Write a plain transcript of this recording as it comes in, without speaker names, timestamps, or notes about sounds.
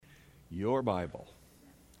your Bible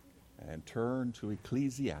and turn to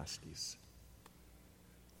Ecclesiastes.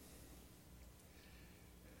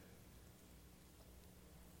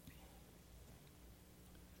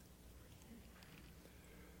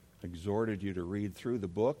 Exhorted you to read through the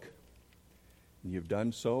book, and you've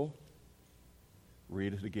done so.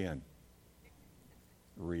 Read it again.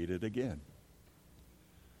 Read it again.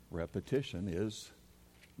 Repetition is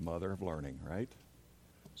mother of learning, right?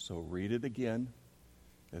 So read it again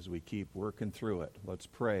as we keep working through it. Let's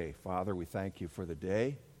pray. Father, we thank you for the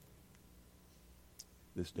day.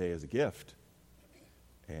 This day is a gift,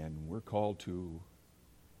 and we're called to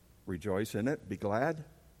rejoice in it, be glad,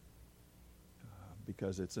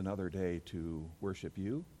 because it's another day to worship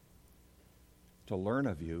you, to learn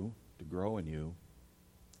of you, to grow in you,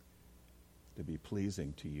 to be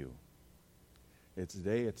pleasing to you.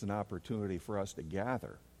 Today it's an opportunity for us to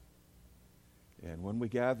gather. And when we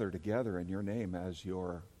gather together in your name as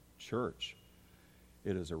your church,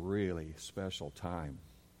 it is a really special time.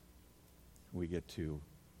 We get to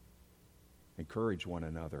encourage one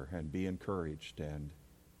another and be encouraged and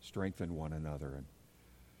strengthen one another and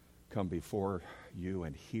come before you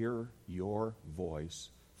and hear your voice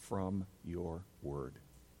from your word.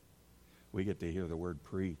 We get to hear the word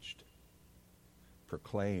preached,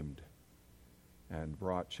 proclaimed, and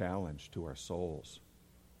brought challenge to our souls.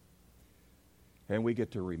 And we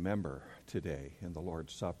get to remember today in the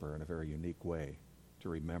Lord's Supper in a very unique way, to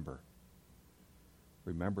remember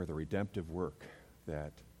the redemptive work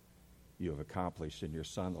that you have accomplished in your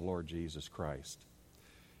Son, the Lord Jesus Christ.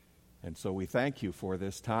 And so we thank you for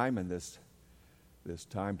this time and this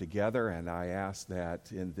time together, and I ask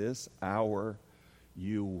that in this hour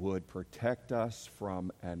you would protect us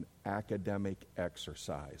from an academic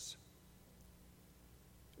exercise,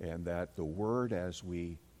 and that the Word, as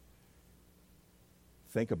we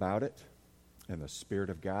think about it, and the Spirit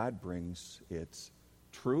of God brings its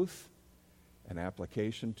truth and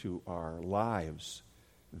application to our lives,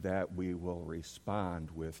 that we will respond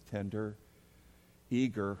with tender,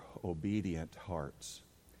 eager, obedient hearts.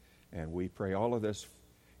 And we pray all of this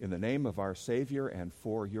in the name of our Savior and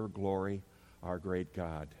for your glory, our great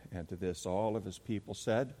God. And to this all of his people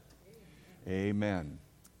said, Amen.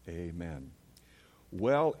 Amen.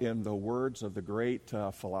 Well, in the words of the great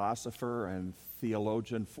philosopher and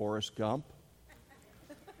theologian Forrest Gump,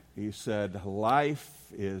 he said, life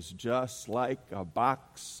is just like a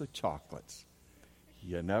box of chocolates.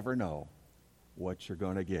 You never know what you're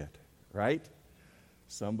going to get, right?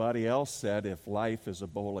 Somebody else said, if life is a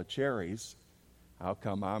bowl of cherries, how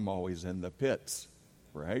come I'm always in the pits,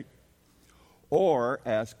 right? Or,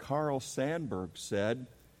 as Carl Sandburg said,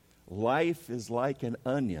 life is like an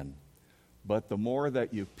onion, but the more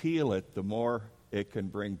that you peel it, the more it can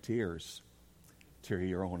bring tears to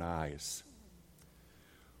your own eyes.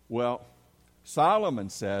 Well, Solomon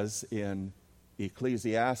says in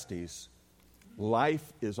Ecclesiastes,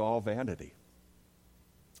 life is all vanity.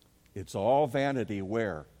 It's all vanity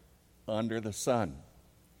where? Under the sun.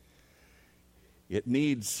 It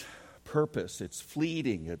needs purpose. It's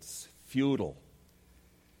fleeting. It's futile.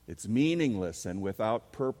 It's meaningless and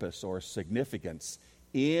without purpose or significance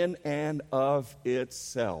in and of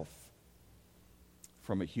itself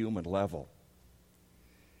from a human level.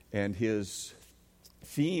 And his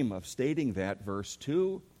theme of stating that, verse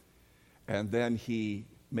 2, and then he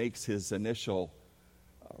makes his initial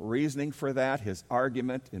reasoning for that, his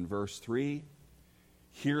argument in verse 3.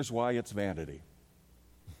 Here's why it's vanity.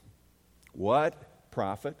 What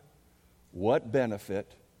profit, what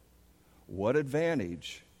benefit, what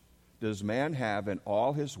advantage does man have in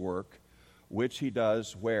all his work, which he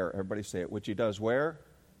does where? Everybody say it. Which he does where?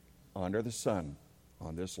 Under the sun,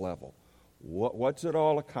 on this level. What's it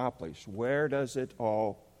all accomplish? Where does it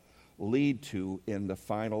all lead to in the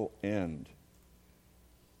final end?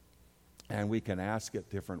 And we can ask it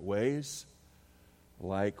different ways,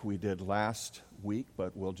 like we did last week,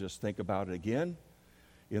 but we'll just think about it again.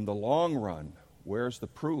 In the long run, where's the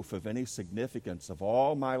proof of any significance of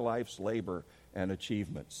all my life's labor and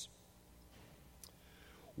achievements?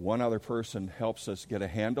 One other person helps us get a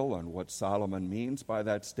handle on what Solomon means by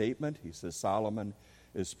that statement. He says Solomon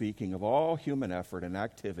is speaking of all human effort and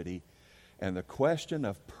activity and the question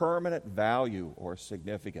of permanent value or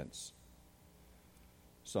significance.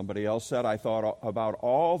 Somebody else said, I thought about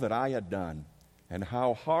all that I had done and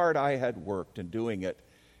how hard I had worked in doing it,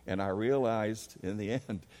 and I realized in the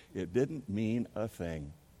end it didn't mean a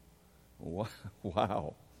thing.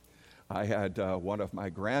 Wow. I had one of my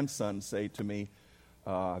grandsons say to me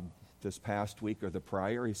this past week or the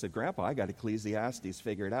prior, he said, Grandpa, I got Ecclesiastes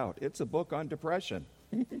figured out. It's a book on depression.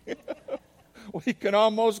 Well, you can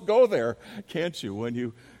almost go there, can't you, when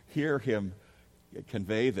you hear him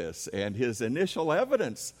convey this. And his initial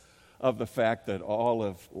evidence of the fact that all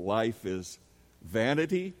of life is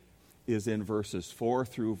vanity is in verses 4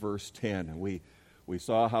 through verse 10. And we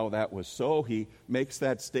saw how that was so. He makes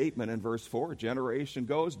that statement in verse 4, generation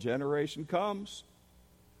goes, generation comes,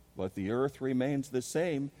 but the earth remains the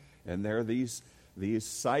same. And there are these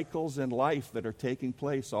cycles in life that are taking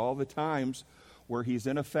place all the times where he's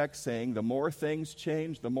in effect saying the more things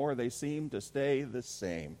change, the more they seem to stay the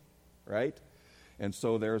same, right? And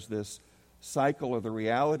so there's this cycle of the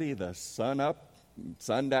reality, the sun up,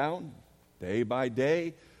 sun down, day by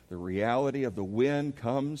day. The reality of the wind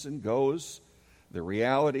comes and goes. The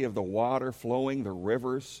reality of the water flowing, the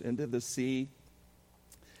rivers into the sea.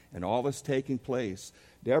 And all this taking place.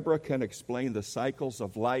 Deborah can explain the cycles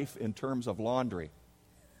of life in terms of laundry.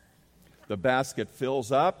 The basket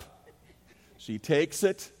fills up. She takes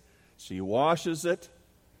it. She washes it,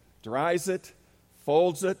 dries it,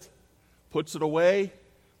 folds it, puts it away.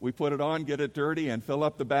 We put it on, get it dirty, and fill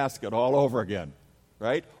up the basket all over again.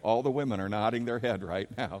 Right? All the women are nodding their head right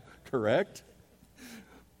now, correct?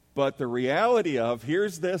 But the reality of,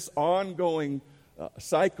 here's this ongoing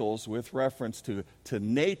cycles with reference to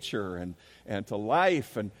nature and to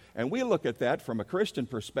life. And we look at that from a Christian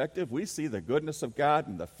perspective. We see the goodness of God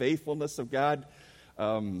and the faithfulness of God.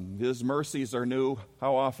 His mercies are new,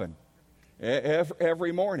 how often?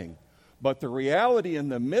 Every morning. But the reality in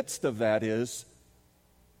the midst of that is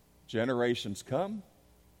generations come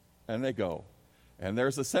and they go. And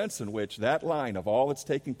there's a sense in which that line of all that's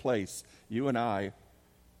taking place, you and I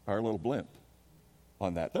are a little blimp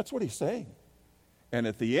on that. That's what he's saying. And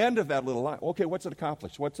at the end of that little line, okay, what's it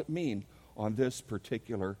accomplish? What's it mean on this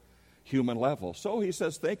particular human level? So he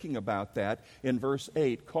says, thinking about that in verse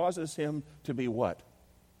 8 causes him to be what?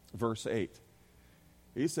 Verse 8.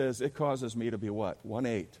 He says, it causes me to be what?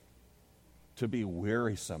 1:8. To be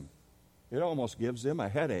wearisome. It almost gives him a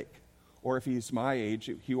headache. Or if he's my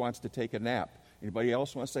age, he wants to take a nap. Anybody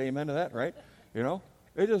else want to say amen to that, right? You know,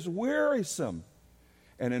 it is wearisome.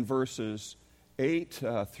 And in verses 8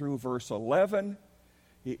 through verse 11,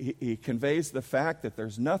 he conveys the fact that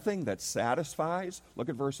there's nothing that satisfies. Look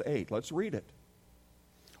at verse 8. Let's read it.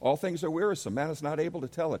 All things are wearisome. Man is not able to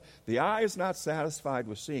tell it. The eye is not satisfied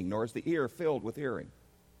with seeing, nor is the ear filled with hearing.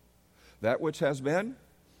 That which has been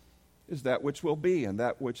is that which will be, and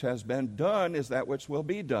that which has been done is that which will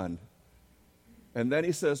be done. And then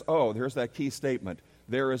he says, oh, there's that key statement.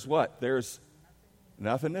 There is what? There's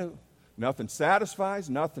nothing new. Nothing satisfies,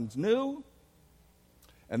 nothing's new.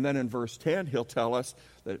 And then in verse 10, he'll tell us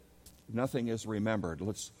that nothing is remembered.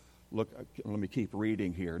 Let's look, let me keep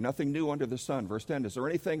reading here. Nothing new under the sun. Verse 10, is there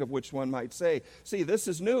anything of which one might say, see, this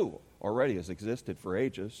is new, already has existed for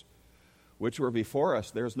ages, which were before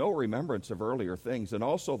us. There's no remembrance of earlier things, and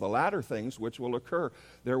also the latter things which will occur.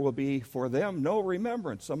 There will be for them no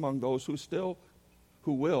remembrance among those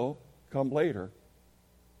who will come later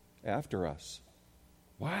after us.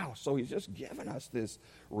 Wow, so he's just given us this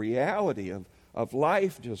reality of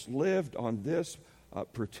life just lived on this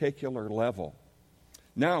particular level.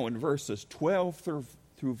 Now in verses 12 through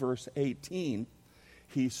verse 18,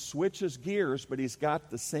 he switches gears, but he's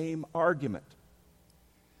got the same argument.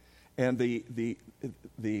 And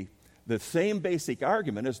the same basic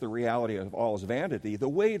argument is the reality of all is vanity. The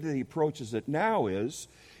way that he approaches it now is,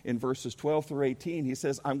 in verses 12 through 18, he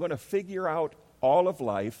says, I'm going to figure out all of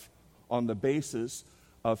life on the basis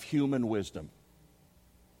of human wisdom.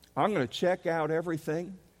 I'm going to check out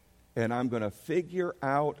everything, and I'm going to figure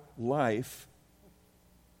out life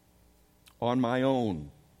on my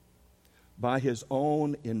own, by his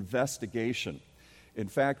own investigation. In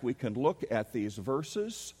fact, we can look at these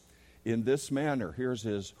verses in this manner. Here's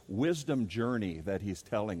his wisdom journey that he's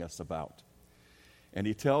telling us about. And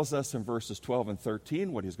he tells us in verses 12 and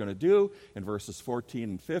 13 what he's going to do, in verses 14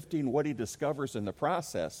 and 15 what he discovers in the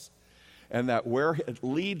process, and that where it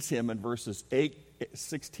leads him in verses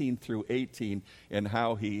 16 through 18, and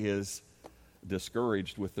how he is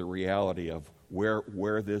discouraged with the reality of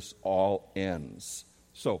where this all ends.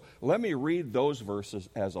 So let me read those verses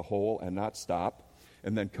as a whole and not stop,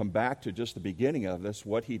 and then come back to just the beginning of this,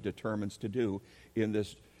 what he determines to do in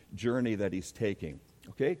this journey that he's taking.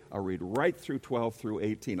 Okay? I'll read right through 12 through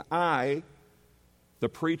 18. I, the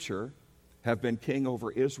preacher, have been king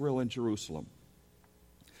over Israel and Jerusalem.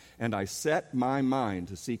 And I set my mind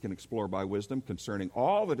to seek and explore by wisdom concerning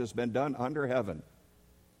all that has been done under heaven.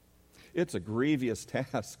 It's a grievous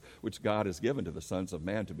task which God has given to the sons of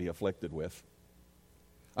man to be afflicted with.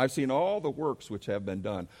 I've seen all the works which have been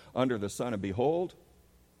done under the sun, and behold,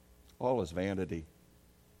 all is vanity,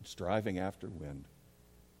 striving after wind.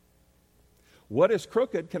 What is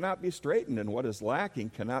crooked cannot be straightened, and what is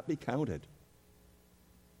lacking cannot be counted.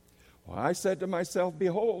 Well, I said to myself,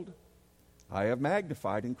 behold, I have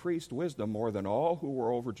magnified, increased wisdom more than all who were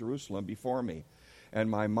over Jerusalem before me, and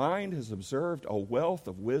my mind has observed a wealth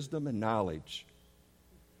of wisdom and knowledge.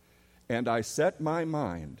 And I set my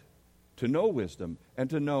mind to know wisdom and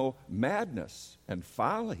to know madness and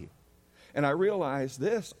folly. And I realize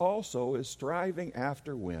this also is striving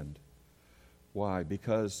after wind. Why?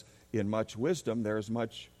 Because in much wisdom there is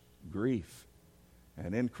much grief,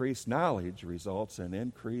 and increased knowledge results in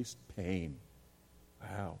increased pain.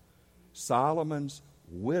 Wow. Solomon's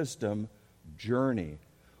wisdom journey,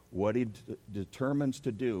 what he determines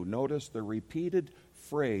to do. Notice the repeated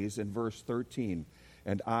phrase in verse 13,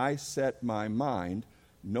 and I set my mind.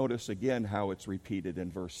 Notice again how it's repeated in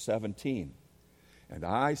verse 17. And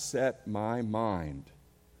I set my mind.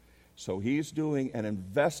 So he's doing an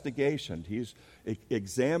investigation. He's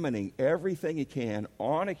examining everything he can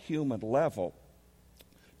on a human level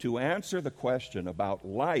to answer the question about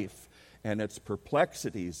life and its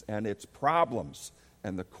perplexities and its problems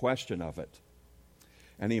and the question of it.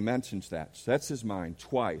 And he mentions that. Sets his mind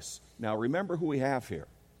twice. Now remember who we have here.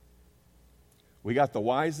 We got the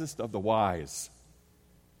wisest of the wise.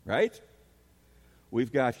 Right?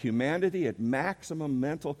 We've got humanity at maximum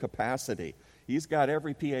mental capacity. He's got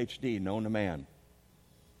every PhD known to man.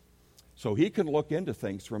 So he can look into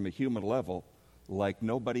things from a human level like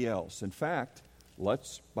nobody else. In fact,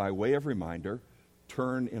 let's, by way of reminder,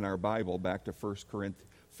 turn in our Bible back to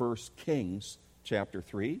 1 Kings chapter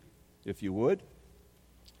 3, if you would.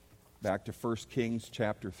 Back to 1 Kings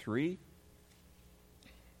chapter 3,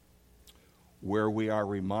 where we are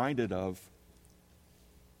reminded of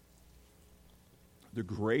the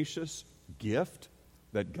gracious gift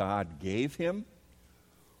that God gave him,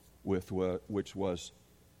 which was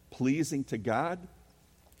pleasing to God.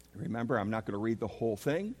 Remember, I'm not going to read the whole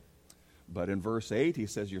thing, but in verse 8 he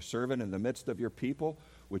says, your servant in the midst of your people,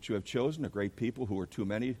 which you have chosen, a great people who are too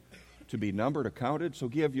many to be numbered or counted, so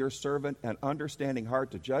give your servant an understanding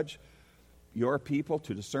heart to judge your people,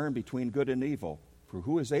 to discern between good and evil. For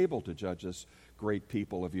who is able to judge this great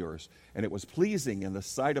people of yours? And it was pleasing in the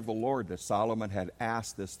sight of the Lord that Solomon had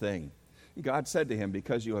asked this thing. And God said to him,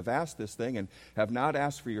 because you have asked this thing, and have not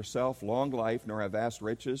asked for yourself long life, nor have asked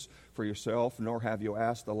riches for yourself, nor have you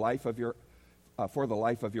asked the life of your for the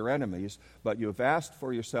life of your enemies, but you have asked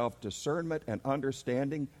for yourself discernment and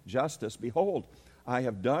understanding, justice. Behold, I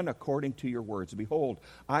have done according to your words. Behold,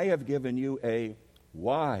 I have given you a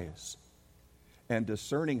wise and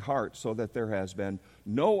discerning heart, so that there has been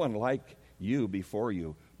no one like you before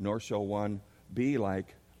you, nor shall one be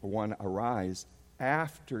like one arise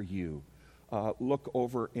after you. Look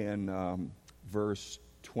over in verse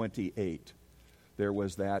 28. There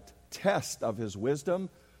was that test of his wisdom,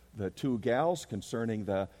 the two gals concerning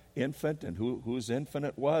the infant and whose infant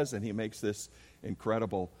it was, and he makes this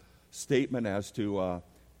incredible statement as to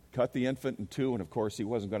cut the infant in two, and of course he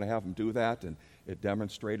wasn't going to have him do that, and it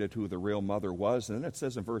demonstrated who the real mother was. And then it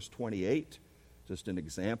says in verse 28, just an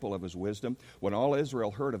example of his wisdom, when all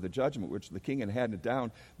Israel heard of the judgment which the king had handed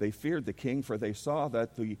down, they feared the king, for they saw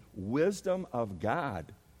that the wisdom of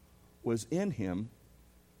God was in him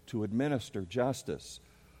to administer justice.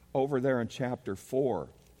 Over there in chapter 4,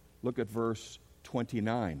 look at verse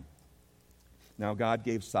 29. Now God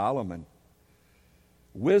gave Solomon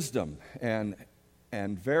wisdom and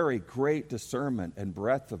very great discernment and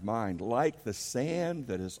breadth of mind, like the sand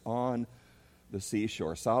that is on the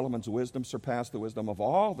seashore. Solomon's wisdom surpassed the wisdom of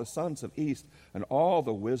all the sons of East and all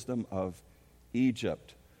the wisdom of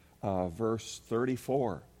Egypt. Verse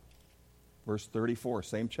 34. Verse 34,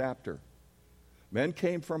 same chapter. Men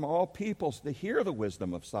came from all peoples to hear the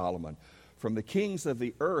wisdom of Solomon, from the kings of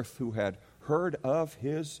the earth who had heard of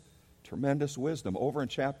his tremendous wisdom. Over in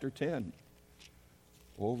chapter 10.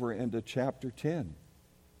 Over into chapter 10.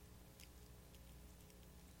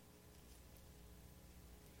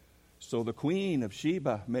 So the queen of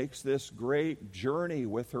Sheba makes this great journey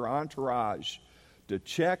with her entourage to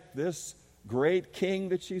check this great king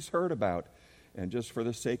that she's heard about. And just for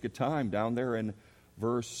the sake of time, down there in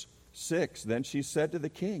verse 6, then she said to the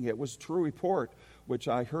king, it was true report which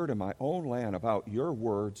I heard in my own land about your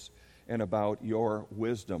words and about your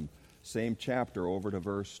wisdom. Same chapter, over to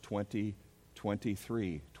verse 23.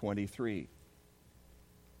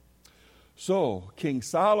 So King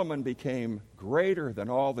Solomon became greater than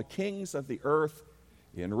all the kings of the earth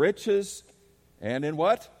in riches and in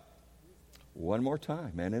what? One more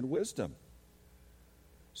time, and in wisdom.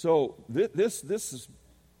 So this is,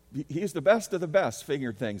 he's the best of the best,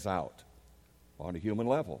 figured things out on a human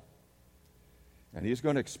level. And he's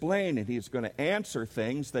going to explain and he's going to answer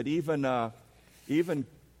things that even Even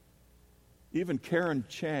Karen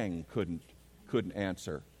Chang couldn't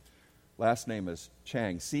answer. Last name is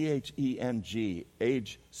Chang, C-H-E-N-G,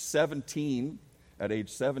 age 17, at age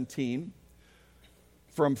 17,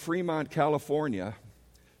 from Fremont, California.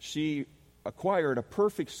 She acquired a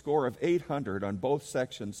perfect score of 800 on both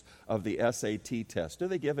sections of the SAT test. Do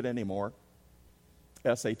they give it anymore?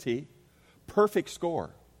 SAT? Perfect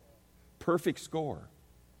score. Perfect score.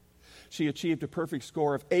 She achieved a perfect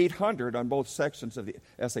score of 800 on both sections of the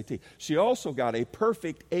SAT. She also got a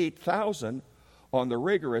perfect 8,000 on the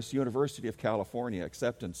rigorous University of California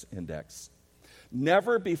acceptance index.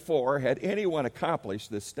 Never before had anyone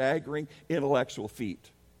accomplished this staggering intellectual feat.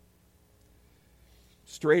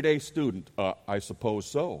 Straight A student, I suppose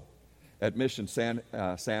so, at Mission San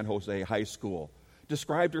Jose High School.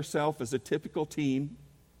 Described herself as a typical teen.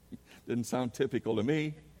 Didn't sound typical to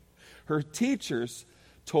me. Her teachers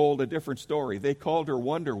told a different story. They called her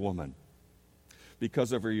Wonder Woman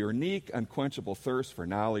because of her unique, unquenchable thirst for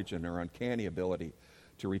knowledge and her uncanny ability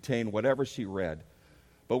to retain whatever she read.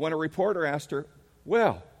 But when a reporter asked her,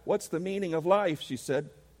 "Well, what's the meaning of life?" she said,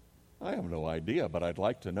 "I have no idea, but I'd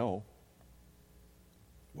like to know."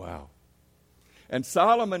 Wow. And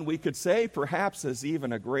Solomon, we could say, perhaps has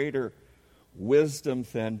even a greater wisdom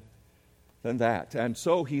than that. And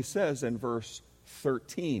so he says in verse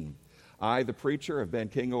 13, "I, the preacher, have been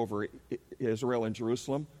king over Israel and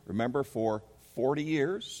Jerusalem, remember, for 40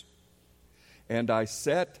 years, and I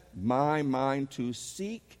set my mind to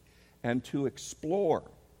seek and to explore."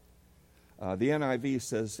 The NIV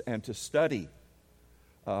says, and to study.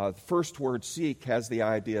 The first word, seek, has the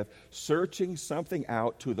idea of searching something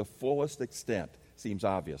out to the fullest extent. Seems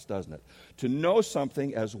obvious, doesn't it? To know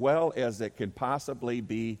something as well as it can possibly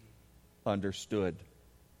be understood.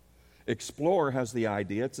 Explore has the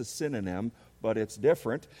idea, it's a synonym, but it's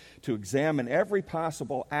different. To examine every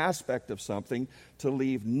possible aspect of something, to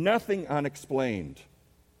leave nothing unexplained.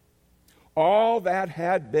 All that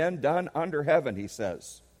had been done under heaven, he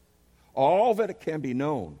says. All that it can be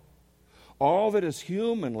known. All that is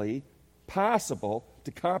humanly possible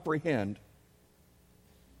to comprehend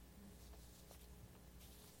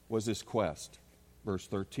was his quest. Verse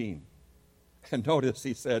 13. And notice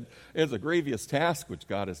he said, "It's a grievous task which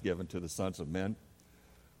God has given to the sons of men,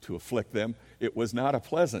 to afflict them." It was not a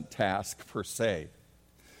pleasant task per se.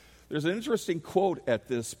 There's an interesting quote at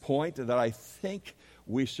this point that I think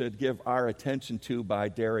we should give our attention to by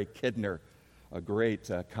Derek Kidner, a great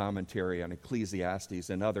commentary on Ecclesiastes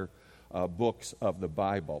and other books of the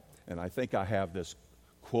Bible. And I think I have this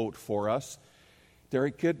quote for us.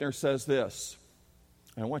 Derek Kidner says this,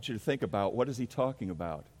 and I want you to think about, what is he talking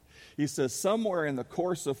about? He says, somewhere in the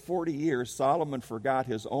course of 40 years, Solomon forgot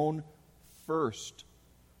his own first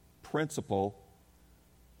principle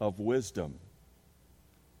of wisdom.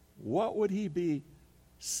 What would he be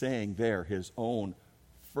saying there, his own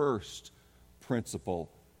first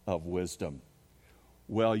principle of wisdom?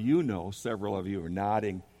 Well, you know, several of you are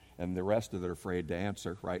nodding, and the rest of it are afraid to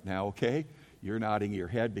answer right now, okay? You're nodding your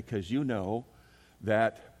head because you know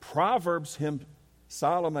that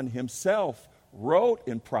Solomon himself wrote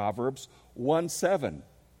in Proverbs 1:7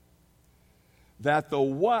 that the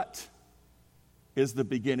what is the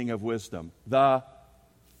beginning of wisdom? The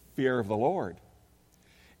fear of the Lord.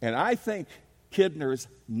 And I think Kidner's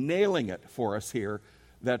nailing it for us here,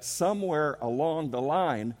 that somewhere along the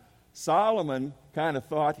line, Solomon kind of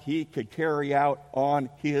thought he could carry out on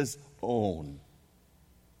his own.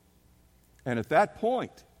 And at that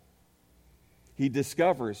point, he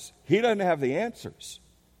discovers he doesn't have the answers.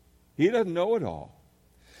 He doesn't know it all.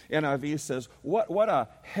 NIV says, what a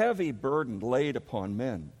heavy burden laid upon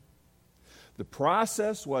men. The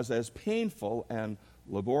process was as painful and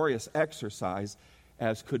laborious exercise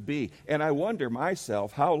as could be. And I wonder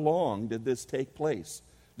myself, how long did this take place,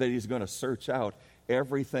 that he's going to search out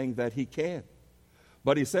everything that he can?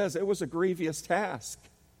 But he says it was a grievous task.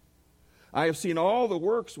 I have seen all the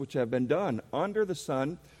works which have been done under the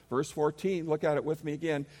sun. Verse 14, look at it with me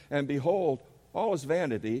again. And behold, all is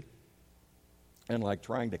vanity and like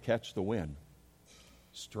trying to catch the wind,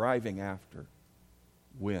 striving after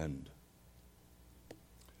wind.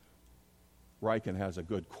 Ryken has a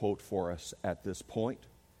good quote for us at this point.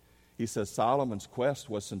 He says, Solomon's quest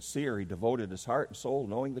was sincere. He devoted his heart and soul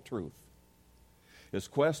knowing the truth. His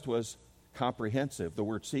quest was comprehensive. The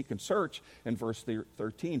word seek and search in verse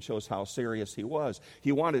 13 shows how serious he was.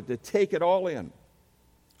 He wanted to take it all in,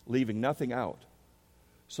 leaving nothing out,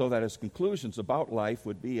 so that his conclusions about life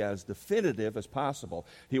would be as definitive as possible.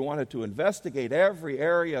 He wanted to investigate every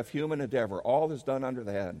area of human endeavor, all that's done under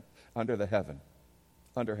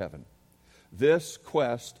heaven. This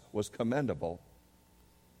quest was commendable,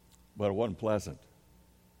 but it wasn't pleasant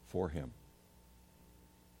for him.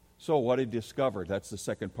 So what he discovered, that's the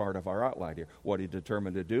second part of our outline here. What he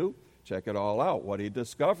determined to do, check it all out. What he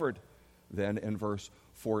discovered then in verse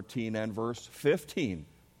 14 and verse 15,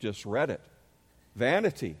 just read it.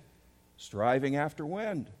 Vanity, striving after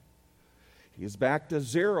wind. He's back to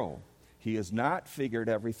zero. He has not figured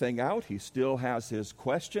everything out. He still has his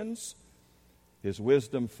questions. His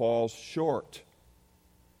wisdom falls short.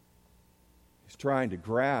 He's trying to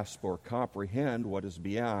grasp or comprehend what is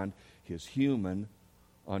beyond his human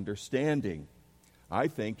understanding. I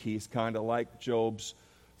think he's kind of like Job's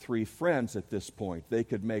three friends at this point. They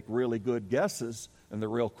could make really good guesses in the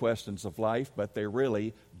real questions of life, but they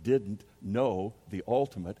really didn't know the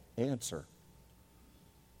ultimate answer.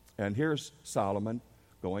 And here's Solomon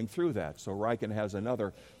going through that. So Riken has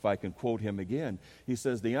another, if I can quote him again. He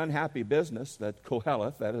says, the unhappy business that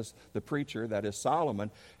Koheleth, that is the preacher, that is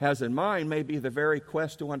Solomon, has in mind may be the very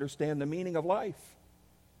quest to understand the meaning of life.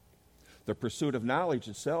 The pursuit of knowledge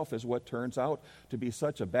itself is what turns out to be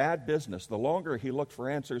such a bad business. The longer he looked for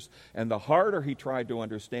answers and the harder he tried to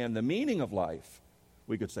understand the meaning of life,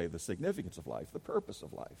 we could say the significance of life, the purpose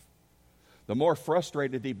of life, the more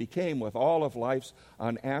frustrated he became with all of life's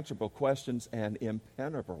unanswerable questions and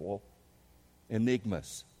impenetrable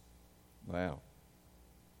enigmas. Wow.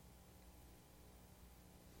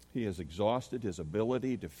 He has exhausted his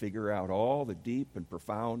ability to figure out all the deep and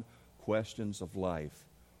profound questions of life.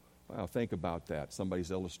 Wow, think about that.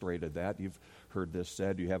 Somebody's illustrated that. You've heard this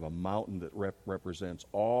said. You have a mountain that represents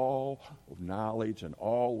all knowledge and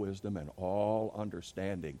all wisdom and all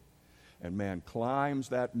understanding. And man climbs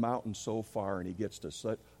that mountain so far and he gets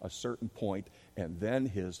to a certain point, and then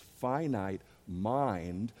his finite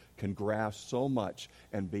mind can grasp so much.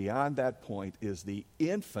 And beyond that point is the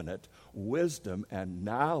infinite wisdom and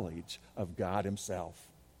knowledge of God himself.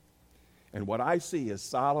 And what I see is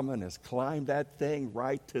Solomon has climbed that thing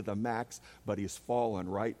right to the max, but he's fallen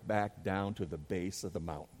right back down to the base of the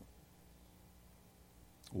mountain.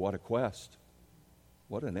 What a quest.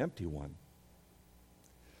 What an empty one.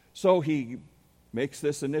 So he makes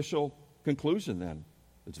this initial conclusion then.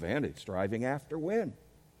 It's vanity, striving after wind.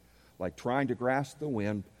 Like trying to grasp the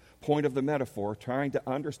wind, point of the metaphor, trying to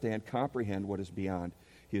understand, comprehend what is beyond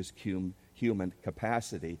his human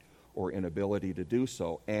capacity or inability to do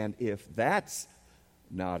so. And if that's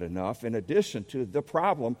not enough, in addition to the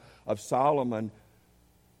problem of Solomon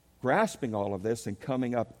grasping all of this and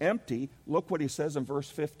coming up empty, look what he says in verse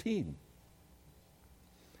 15.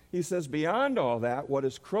 He says, beyond all that, what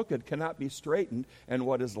is crooked cannot be straightened, and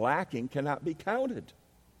what is lacking cannot be counted.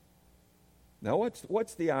 Now,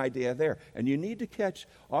 what's the idea there? And you need to catch,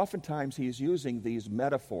 oftentimes he's using these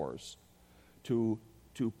metaphors to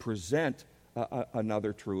present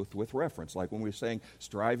another truth with reference. Like when we're saying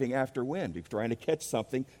striving after wind, you're trying to catch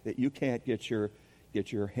something that you can't get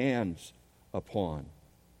your hands upon.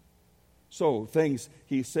 So things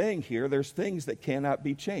he's saying here, there's things that cannot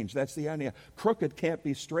be changed. That's the idea. Crooked can't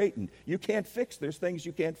be straightened. You can't fix. There's things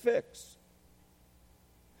you can't fix.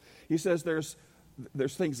 He says there's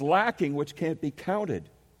things lacking which can't be counted.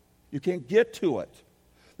 You can't get to it.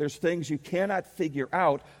 There's things you cannot figure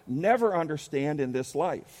out, never understand in this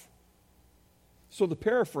life. So the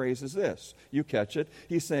paraphrase is this. You catch it.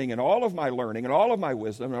 He's saying, in all of my learning, in all of my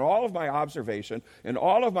wisdom, in all of my observation, in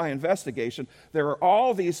all of my investigation, there are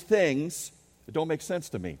all these things that don't make sense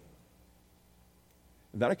to me,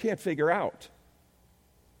 that I can't figure out.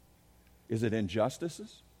 Is it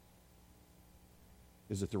injustices?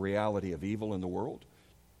 Is it the reality of evil in the world?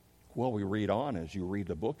 Well, we read on as you read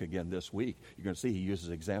the book again this week. You're going to see he uses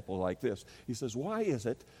an example like this. He says, why is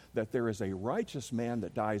it that there is a righteous man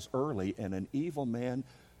that dies early and an evil man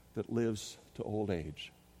that lives to old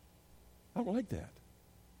age? I don't like that.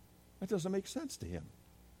 That doesn't make sense to him.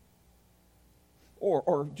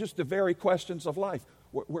 Or just the very questions of life.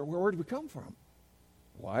 Where did we come from?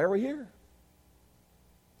 Why are we here?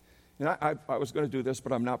 And I was going to do this,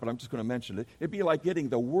 but I'm not, but I'm just going to mention it. It'd be like getting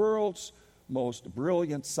the world's most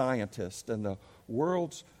brilliant scientist and the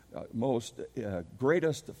world's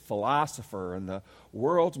greatest philosopher and the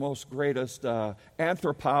world's most greatest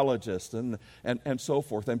anthropologist and so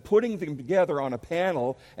forth, and putting them together on a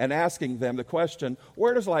panel and asking them the question,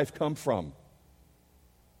 where does life come from?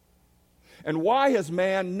 And why has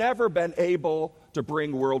man never been able to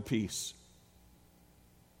bring world peace?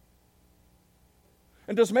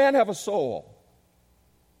 And does man have a soul?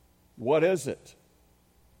 What is it?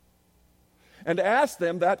 And to ask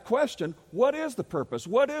them that question, what is the purpose?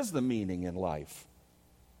 What is the meaning in life?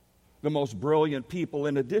 The most brilliant people,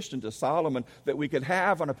 in addition to Solomon, that we could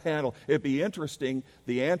have on a panel. It'd be interesting,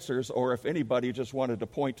 the answers, or if anybody just wanted to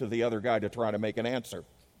point to the other guy to try to make an answer.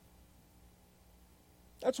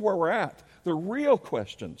 That's where we're at. The real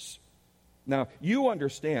questions. Now, you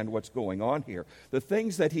understand what's going on here. The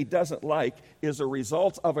things that he doesn't like is a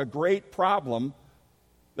result of a great problem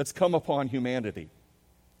that's come upon humanity.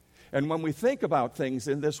 And when we think about things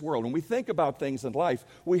in this world, when we think about things in life,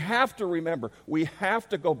 we have to remember, we have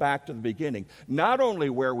to go back to the beginning. Not only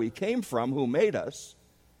where we came from, who made us,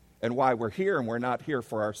 and why we're here and we're not here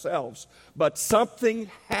for ourselves, but something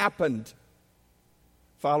happened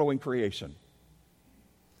following creation.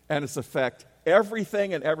 And it's affect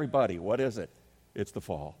everything and everybody. What is it? It's the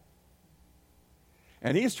fall.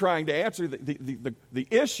 And he's trying to answer the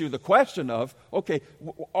issue, the question of, okay,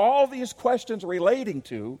 all these questions relating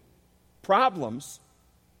to problems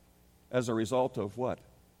as a result of what?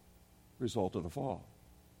 Result of the fall.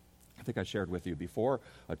 I think I shared with you before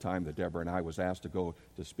a time that Deborah and I was asked to go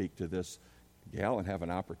to speak to this gal and have an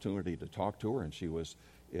opportunity to talk to her, and she was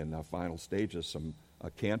in the final stages of some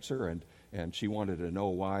cancer, and she wanted to know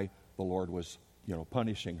why the Lord was,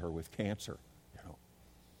 punishing her with cancer,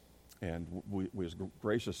 And we as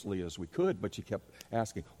graciously as we could, but she kept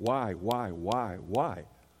asking, why?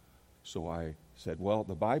 So I said, well,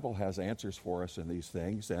 the Bible has answers for us in these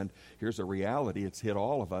things, and here's a reality. It's hit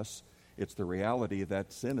all of us. It's the reality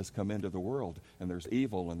that sin has come into the world, and there's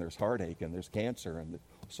evil, and there's heartache, and there's cancer, and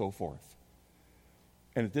so forth.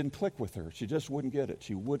 And it didn't click with her. She just wouldn't get it.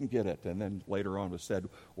 She wouldn't get it. And then later on was said,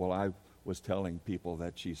 well, I was telling people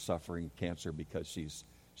that she's suffering cancer because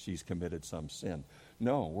she's committed some sin.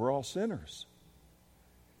 No, we're all sinners.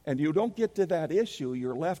 And you don't get to that issue.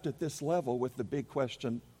 You're left at this level with the big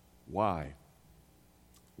question, why?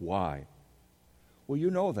 Why? Well,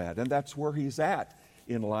 you know that, and that's where he's at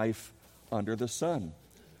in life under the sun.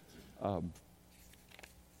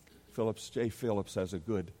 J. Phillips has a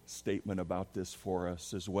good statement about this for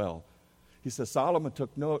us as well. He says, Solomon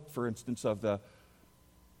took note, for instance, of the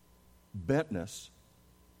bentness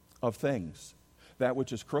of things. That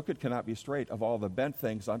which is crooked cannot be straight. Of all the bent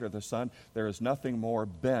things under the sun, there is nothing more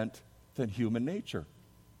bent than human nature.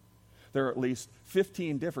 There are at least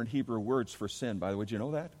 15 different Hebrew words for sin. By the way, did you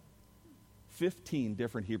know that? 15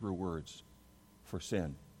 different Hebrew words for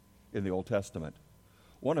sin in the Old Testament.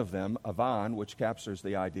 One of them, avan, which captures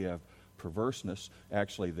the idea of perverseness.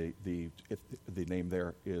 Actually, the name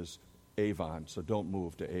there is Avon, so don't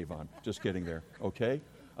move to Avon. Just kidding there, okay?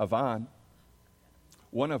 Avan.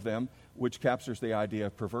 One of them, which captures the idea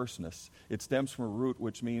of perverseness. It stems from a root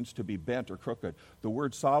which means to be bent or crooked. The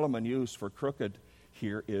word Solomon used for crooked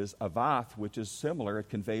here is avath, which is similar. It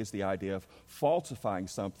conveys the idea of falsifying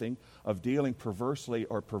something, of dealing perversely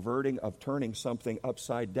or perverting, of turning something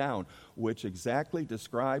upside down, which exactly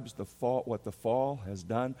describes the fall, what the fall has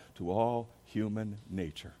done to all human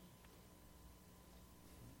nature.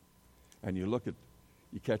 And you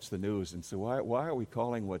catch the news and say, why are we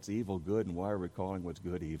calling what's evil good, and why are we calling what's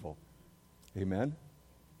good evil? Amen?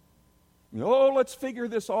 Let's figure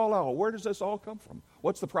this all out. Where does this all come from?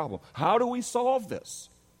 What's the problem? How do we solve this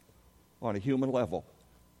on a human level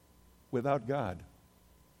without God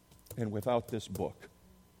and without this book?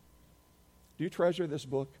 Do you treasure this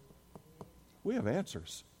book? We have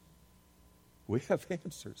answers. We have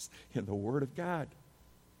answers in the Word of God.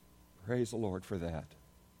 Praise the Lord for that.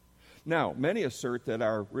 Now, many assert that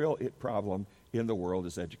our real problem in the world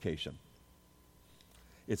is education.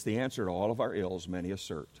 It's the answer to all of our ills, many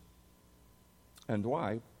assert. And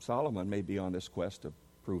why? Solomon may be on this quest to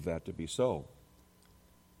prove that to be so.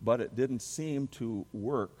 But it didn't seem to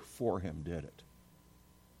work for him, did it?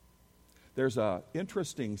 There's an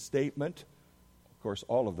interesting statement. Of course,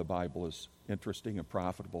 all of the Bible is interesting and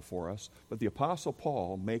profitable for us. But the Apostle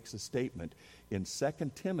Paul makes a statement in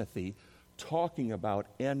 2 Timothy talking about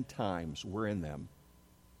end times. We're in them.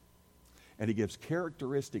 And he gives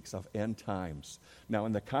characteristics of end times. Now,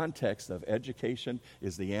 in the context of education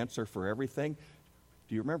is the answer for everything.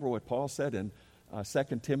 Do you remember what Paul said in 2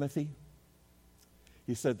 Timothy?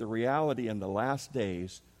 He said the reality in the last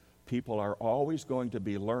days, people are always going to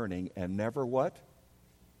be learning and never what?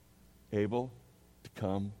 Able to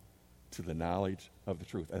come to the knowledge of the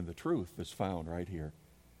truth. And the truth is found right here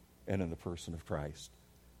and in the person of Christ.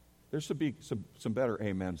 There should be some better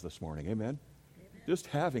amens this morning. Amen? Just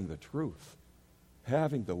having the truth,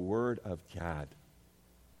 having the Word of God.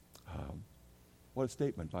 What a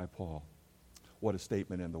statement by Paul. What a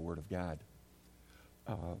statement in the Word of God.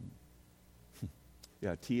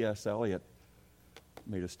 T.S. Eliot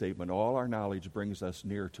made a statement, all our knowledge brings us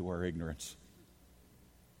near to our ignorance.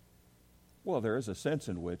 Well, there is a sense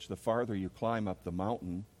in which the farther you climb up the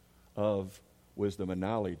mountain of wisdom and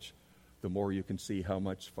knowledge, the more you can see how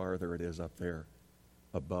much farther it is up there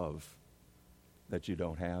above that you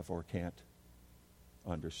don't have or can't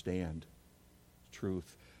understand.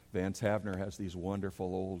 truth. Vance Havner has these wonderful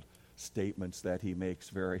old statements that he makes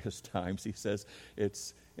various times. He says,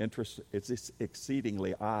 it's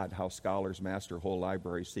exceedingly odd how scholars master whole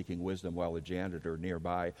libraries seeking wisdom while the janitor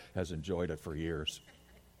nearby has enjoyed it for years.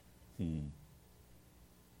 A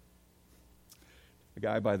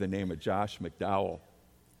guy by the name of Josh McDowell,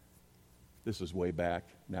 this is way back.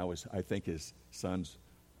 Now I think his sons,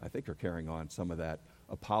 are carrying on some of that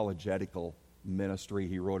apologetical ministry.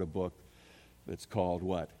 He wrote a book that's called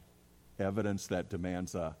what? Evidence That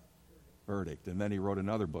Demands a Verdict. And then he wrote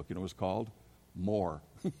another book, and it was called More.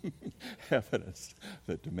 Evidence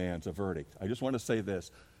That Demands a Verdict. I just want to say this.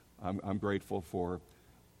 I'm grateful for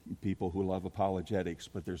people who love apologetics,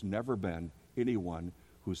 but there's never been anyone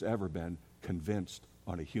who's ever been convinced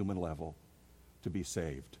on a human level to be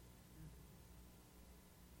saved.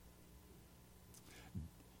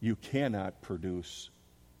 You cannot produce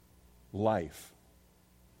life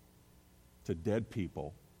to dead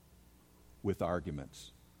people with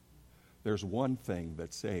arguments. There's one thing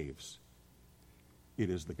that saves. It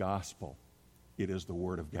is the gospel. It is the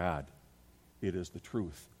Word of God. It is the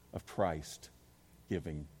truth of Christ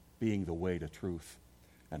being the way to truth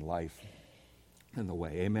and life and the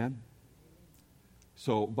way. Amen?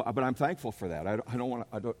 So, but I'm thankful for that. I don't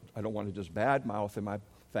want to just badmouth him. I'm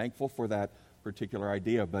thankful for that particular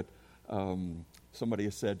idea. But somebody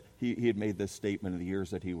has said he had made this statement in the years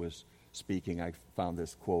that he was speaking. I found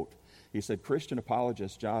this quote. He said, Christian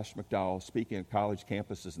apologist Josh McDowell, speaking at college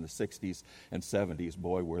campuses in the 60s and 70s,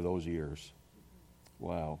 boy, were those years.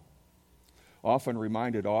 Wow. Often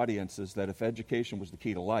reminded audiences that if education was the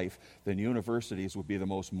key to life, then universities would be the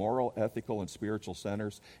most moral, ethical, and spiritual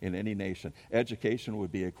centers in any nation. Education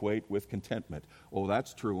would be equate with contentment. Oh,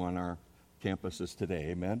 that's true on our campuses today.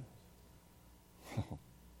 Amen?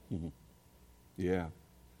 Yeah.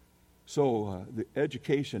 So the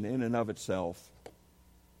education in and of itself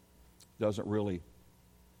doesn't really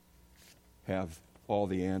have all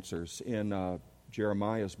the answers. In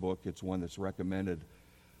Jeremiah's book, it's one that's recommended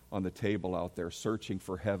on the table out there, Searching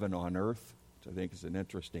for Heaven on Earth, which I think is an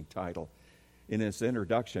interesting title. In his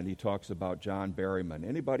introduction, he talks about John Berryman.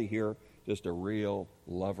 Anybody here just a real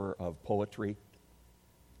lover of poetry?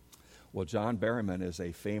 Well, John Berryman is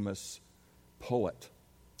a famous poet,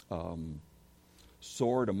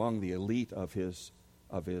 soared among the elite of his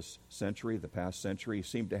century, the past century. He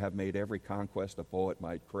seemed to have made every conquest a poet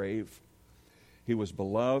might crave. He was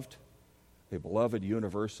beloved, a beloved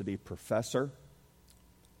university professor,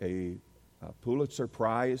 a Pulitzer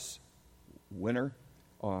Prize winner,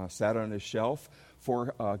 sat on his shelf,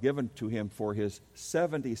 given to him for his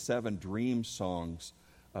 77 Dream Songs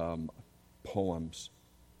poems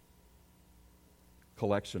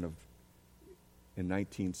collection in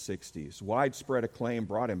 1960s. Widespread acclaim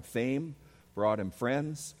brought him fame, brought him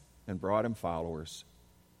friends, and brought him followers.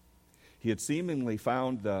 He had seemingly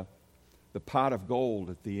found the pot of gold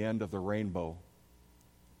at the end of the rainbow.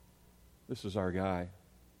 This is our guy.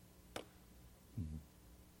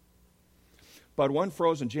 But one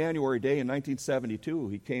frozen January day in 1972,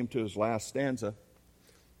 he came to his last stanza.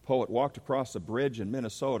 Poet walked across a bridge in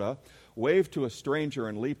Minnesota, waved to a stranger,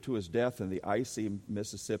 and leaped to his death in the icy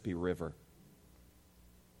Mississippi River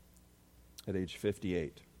at age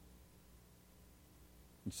 58.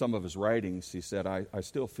 In some of his writings, he said, I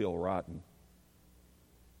still feel rotten.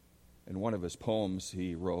 In one of his poems,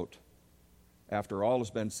 he wrote, after all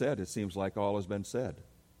has been said, it seems like all has been said.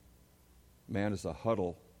 Man is a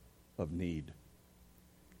huddle of need.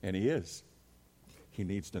 And he is. He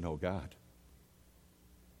needs to know God.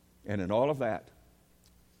 And in all of that,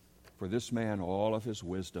 for this man, all of his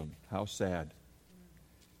wisdom, how sad.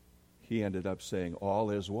 He ended up saying, all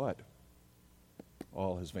is what?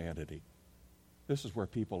 All is vanity. This is where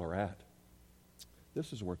people are at.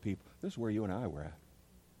 This is where you and I were at.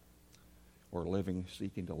 Or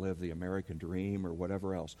seeking to live the American dream or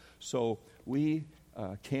whatever else. So we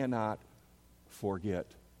cannot forget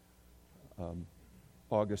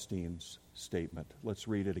Augustine's statement. Let's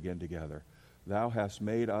read it again together. Thou hast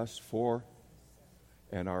made us for,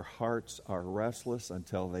 and our hearts are restless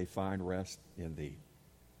until they find rest in thee.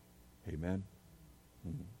 Amen.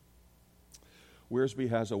 Mm-hmm. Wiersbe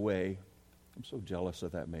has a way, I'm so jealous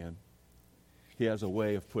of that man. He has a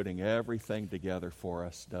way of putting everything together for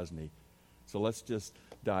us, doesn't he? So let's just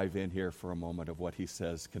dive in here for a moment of what he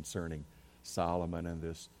says concerning Solomon and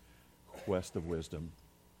this quest of wisdom.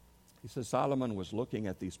 He says Solomon was looking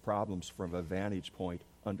at these problems from a vantage point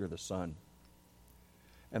under the sun.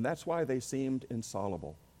 And that's why they seemed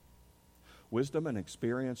insoluble. Wisdom and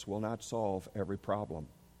experience will not solve every problem.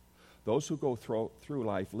 Those who go through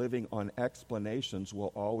life living on explanations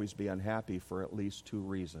will always be unhappy for at least two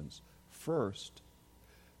reasons. First,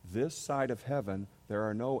 this side of heaven, there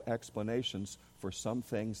are no explanations for some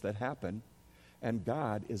things that happen, and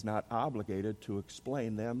God is not obligated to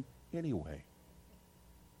explain them anyway.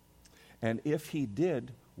 And if he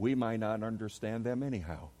did, we might not understand them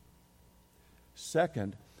anyhow.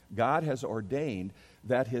 Second, God has ordained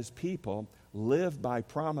that his people live by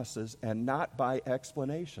promises and not by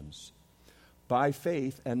explanations, by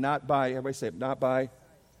faith and not by, everybody say, not by,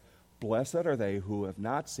 blessed are they who have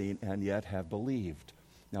not seen and yet have believed.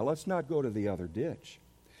 Now let's not go to the other ditch.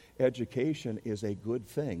 Education is a good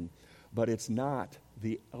thing, but it's not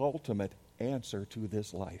the ultimate answer to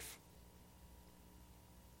this life.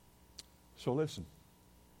 So listen,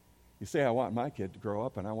 you say, I want my kid to grow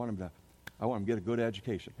up and I want him to get a good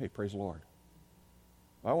education. Hey, praise the Lord.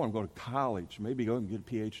 I want him to go to college, maybe go and get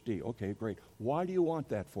a PhD. Okay, great. Why do you want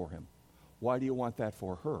that for him? Why do you want that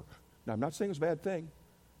for her? Now, I'm not saying it's a bad thing.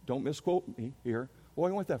 Don't misquote me here. Why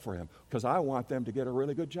do you want that for him? Because I want them to get a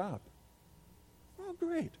really good job. Oh,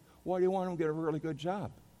 great. Why do you want them to get a really good job?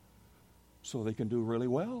 So they can do really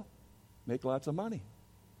well, make lots of money.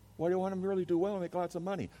 Why do you want them to really do well and make lots of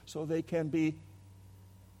money? So they can be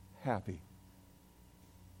happy.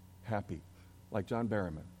 Happy. Like John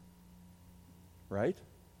Berryman. Right?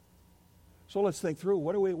 So let's think through,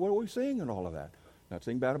 what are we saying in all of that? Not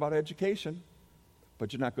saying bad about education,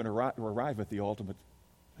 but you're not going to arrive at the ultimate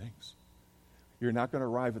things. You're not going to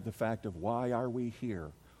arrive at the fact of why are we here?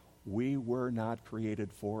 We were not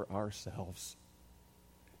created for ourselves.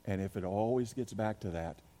 And if it always gets back to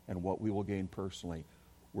that and what we will gain personally,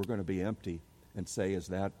 we're going to be empty and say, is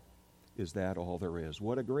that all there is?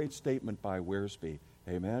 What a great statement by Wiersbe.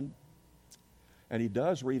 Amen? And he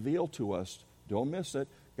does reveal to us, don't miss it,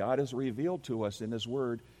 God has revealed to us in his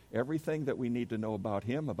word everything that we need to know about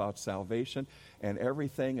him, about salvation, and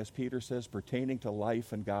everything, as Peter says, pertaining to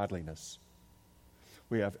life and godliness.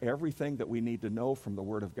 We have everything that we need to know from the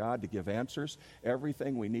Word of God to give answers,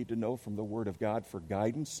 everything we need to know from the Word of God for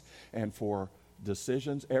guidance and for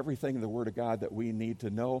decisions, everything in the Word of God that we need to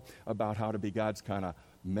know about how to be God's kind of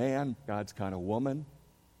man, God's kind of woman,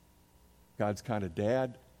 God's kind of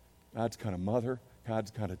dad, God's kind of mother,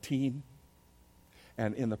 God's kind of teen.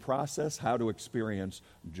 And in the process, how to experience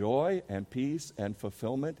joy and peace and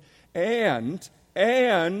fulfillment and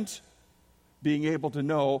being able to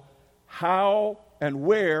know how and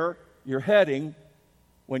where you're heading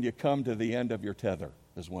when you come to the end of your tether,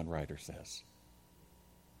 as one writer says.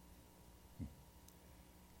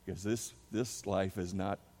 Because this life is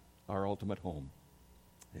not our ultimate home.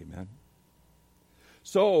 Amen.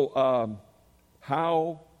 So,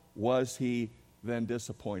 how was he then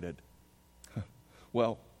disappointed?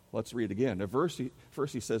 Well, let's read again.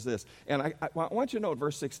 First he says this, and I want you to note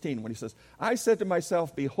verse 16 when he says, I said to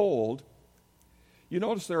myself, behold. You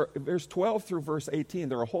notice there's 12 through verse 18,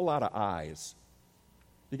 there are a whole lot of I's.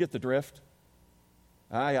 You get the drift?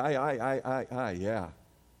 I, yeah.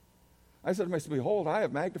 I said to myself, behold, I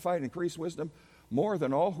have magnified and increased wisdom more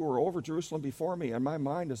than all who are over Jerusalem before me, and my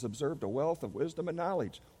mind has observed a wealth of wisdom and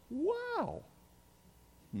knowledge. Wow!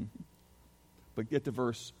 But get to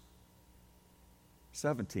verse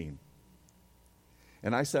 17.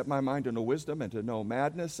 And I set my mind to know wisdom and to know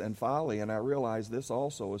madness and folly, and I realize this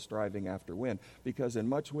also is striving after wind, because in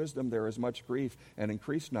much wisdom there is much grief, and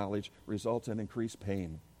increased knowledge results in increased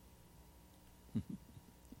pain.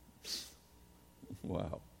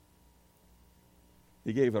 Wow.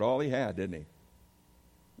 He gave it all he had, didn't he?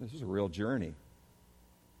 This is a real journey.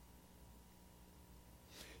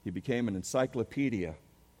 He became an encyclopedia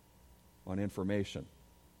on information.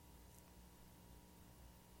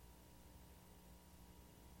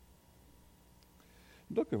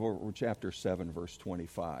 Look over chapter 7, verse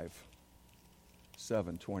 25.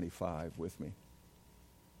 7:25 with me.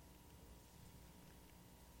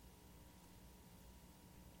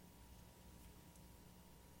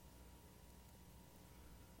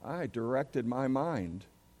 I directed my mind,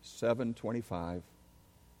 7:25,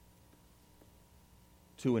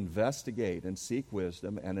 to investigate and seek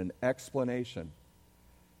wisdom and an explanation,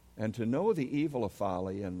 and to know the evil of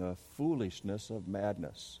folly and the foolishness of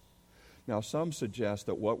madness. Now, some suggest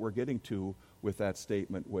that what we're getting to with that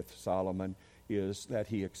statement with Solomon is that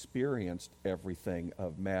he experienced everything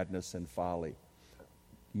of madness and folly.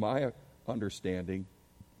 My understanding,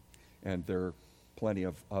 and there are plenty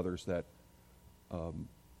of others that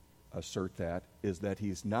assert that, is that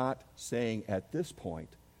he's not saying at this point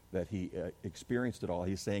that he experienced it all.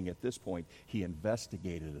 He's saying at this point he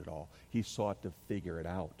investigated it all. He sought to figure it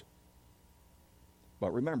out.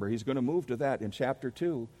 But remember, he's going to move to that in chapter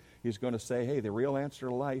 2. He's going to say, hey, the real answer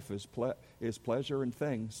to life is pleasure and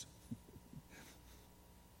things.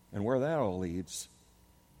 And where that all leads,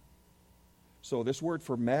 So this word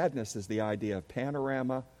for madness is the idea of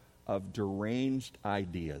panorama of deranged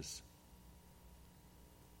ideas.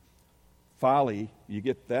 Folly, you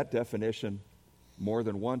get that definition more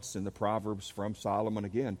than once in the Proverbs from Solomon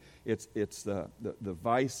again. It's the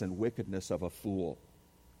vice and wickedness of a fool.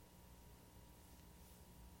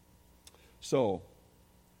 So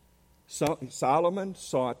Solomon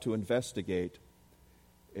sought to investigate,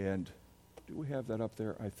 and do we have that up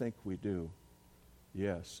there? I think we do.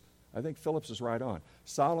 Yes. I think Phillips is right on.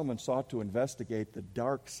 Solomon sought to investigate the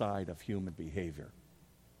dark side of human behavior.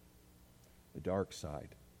 The dark side.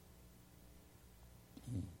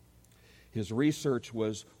 His research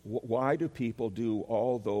was, why do people do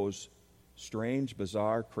all those strange,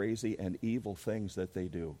 bizarre, crazy, and evil things that they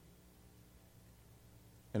do?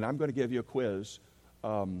 And I'm going to give you a quiz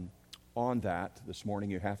on that this morning.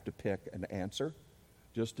 You have to pick an answer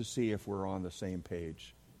just to see if we're on the same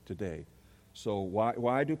page today. So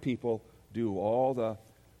why do people do all the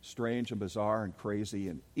strange and bizarre and crazy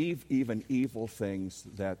and even evil things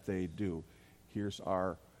that they do? Here's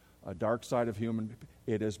our dark side of human.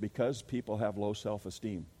 It is because people have low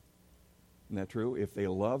self-esteem. Isn't that true? If they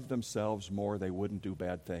loved themselves more, they wouldn't do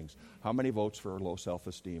bad things. How many votes for low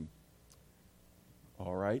self-esteem?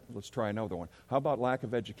 All right, let's try another one. How about lack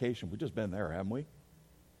of education? We've just been there, haven't we?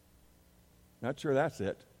 Not sure that's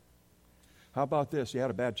it. How about this? You had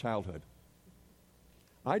a bad childhood.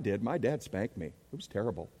 I did. My dad spanked me. It was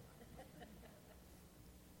terrible.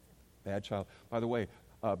 Bad child. By the way,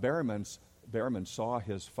 Berryman saw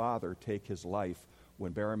his father take his life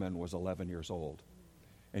when Berryman was 11 years old.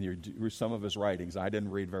 And you read some of his writings. I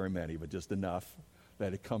didn't read very many, but just enough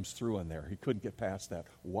that it comes through in there. He couldn't get past that.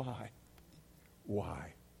 Why?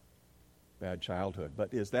 Bad childhood.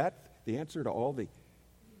 But is that the answer to all the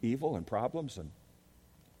evil and problems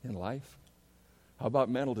in life? How about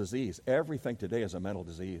mental disease? Everything today is a mental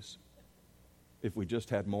disease. If we just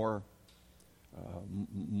had more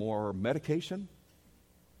medication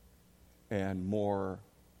and more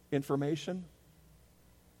information,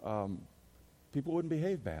 people wouldn't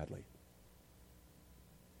behave badly.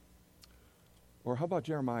 Or how about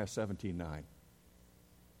Jeremiah 17:9?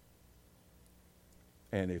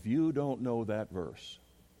 And if you don't know that verse,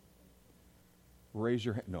 raise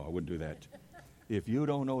your hand. No, I wouldn't do that. If you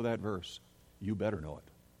don't know that verse, you better know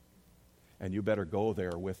it. And you better go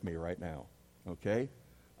there with me right now. Okay?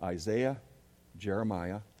 Isaiah,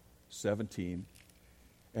 Jeremiah 17.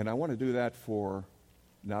 And I want to do that for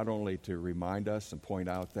not only to remind us and point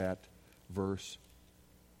out that verse,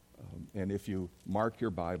 and if you mark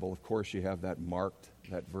your Bible, of course you have that marked,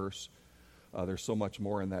 that verse. There's so much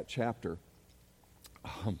more in that chapter.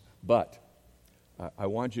 But I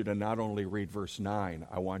want you to not only read verse 9,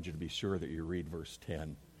 I want you to be sure that you read verse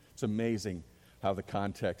 10. It's amazing how the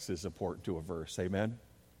context is important to a verse. Amen?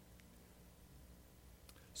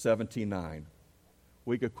 17:9.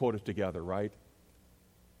 We could quote it together, right?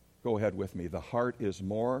 Go ahead with me. The heart is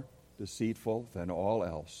more deceitful than all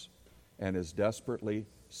else and is desperately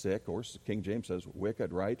sick, or King James says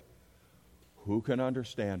wicked, right? Who can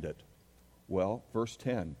understand it? Well, verse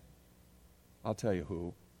 10. I'll tell you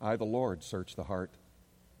who. I, the Lord, search the heart.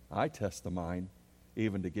 I test the mind,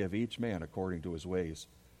 even to give each man according to his ways,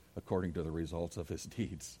 according to the results of his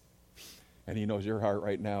deeds. And he knows your heart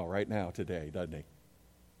right now, today, doesn't he?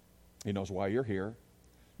 He knows why you're here,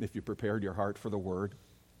 if you prepared your heart for the Word.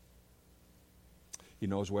 He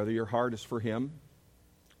knows whether your heart is for Him,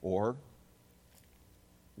 or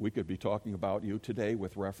we could be talking about you today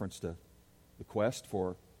with reference to the quest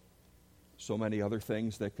for so many other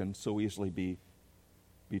things that can so easily be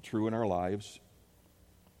true in our lives.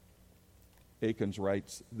 Akins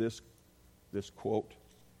writes this quote.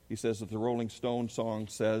 He says that the Rolling Stone song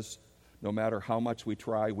says, no matter how much we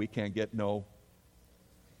try, we can't get no.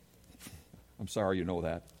 I'm sorry you know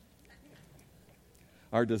that.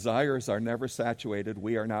 Our desires are never saturated.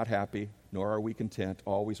 We are not happy, nor are we content,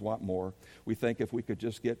 always want more. We think if we could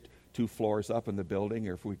just get 2 floors up in the building,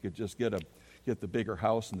 or if we could just get the bigger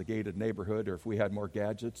house in the gated neighborhood, or if we had more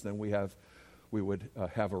gadgets than we would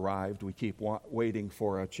have arrived. We keep waiting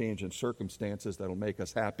for a change in circumstances that'll make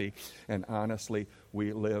us happy, and honestly,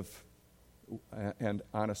 we live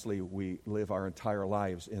our entire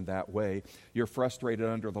lives in that way. You're frustrated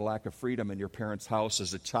under the lack of freedom in your parents' house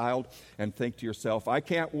as a child and think to yourself, I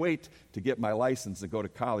can't wait to get my license and go to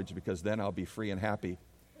college because then I'll be free and happy.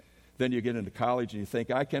 Then you get into college and you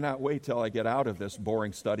think, I cannot wait till I get out of this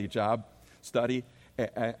boring study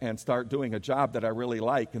and start doing a job that I really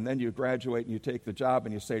like. And then you graduate and you take the job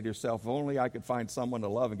and you say to yourself, if only I could find someone to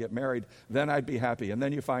love and get married, then I'd be happy. And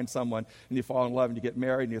then you find someone and you fall in love and you get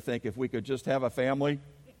married and you think, if we could just have a family.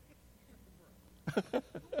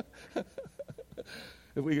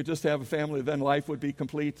 If we could just have a family, then life would be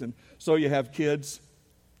complete. And so you have kids,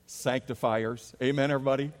 sanctifiers. Amen,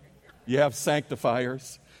 everybody? You have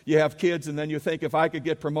sanctifiers. You have kids, and then you think, if I could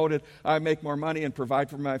get promoted, I make more money and provide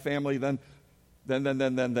for my family, then.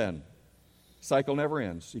 Cycle never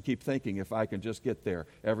ends. You keep thinking, if I can just get there,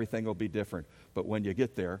 everything will be different. But when you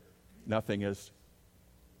get there, nothing's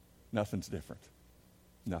different.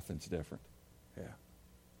 Nothing's different. Yeah.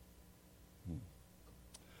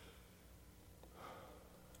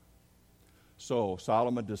 So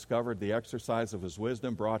Solomon discovered the exercise of his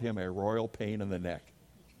wisdom brought him a royal pain in the neck.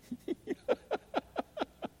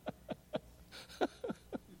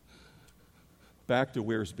 Back to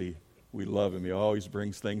Wiersbe. We love him. He always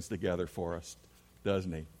brings things together for us,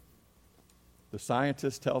 doesn't he? The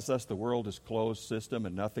scientist tells us the world is a closed system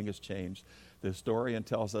and nothing has changed. The historian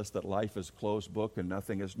tells us that life is a closed book and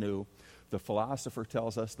nothing is new. The philosopher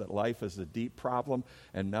tells us that life is a deep problem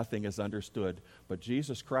and nothing is understood. But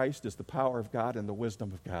Jesus Christ is the power of God and the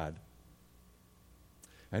wisdom of God.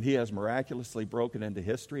 And he has miraculously broken into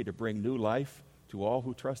history to bring new life to all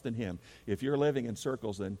who trust in him. If you're living in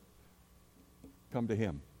circles, then come to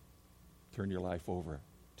him. Turn your life over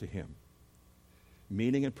to him.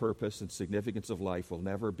 Meaning and purpose and significance of life will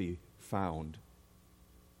never be found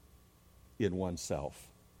in oneself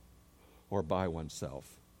or by oneself.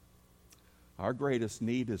 Our greatest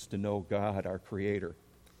need is to know God, our Creator,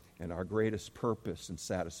 and our greatest purpose and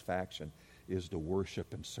satisfaction is to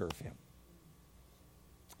worship and serve him.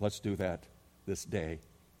 Let's do that this day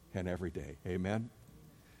and every day. Amen?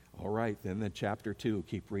 All right, then chapter 2.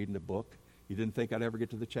 Keep reading the book. You didn't think I'd ever get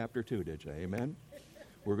to the chapter 2, did you? Amen?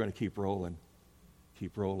 We're going to keep rolling.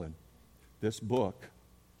 Keep rolling. This book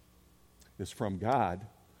is from God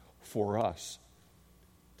for us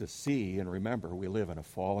to see and remember we live in a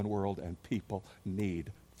fallen world and people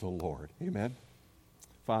need the Lord. Amen?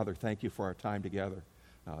 Father, thank you for our time together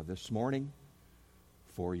this morning,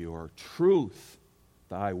 for your truth.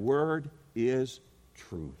 Thy word is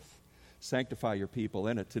truth. Sanctify your people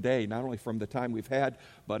in it today, not only from the time we've had,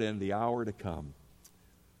 but in the hour to come.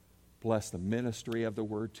 Bless the ministry of the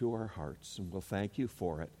word to our hearts, and we'll thank you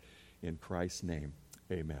for it. In Christ's name,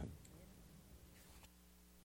 amen.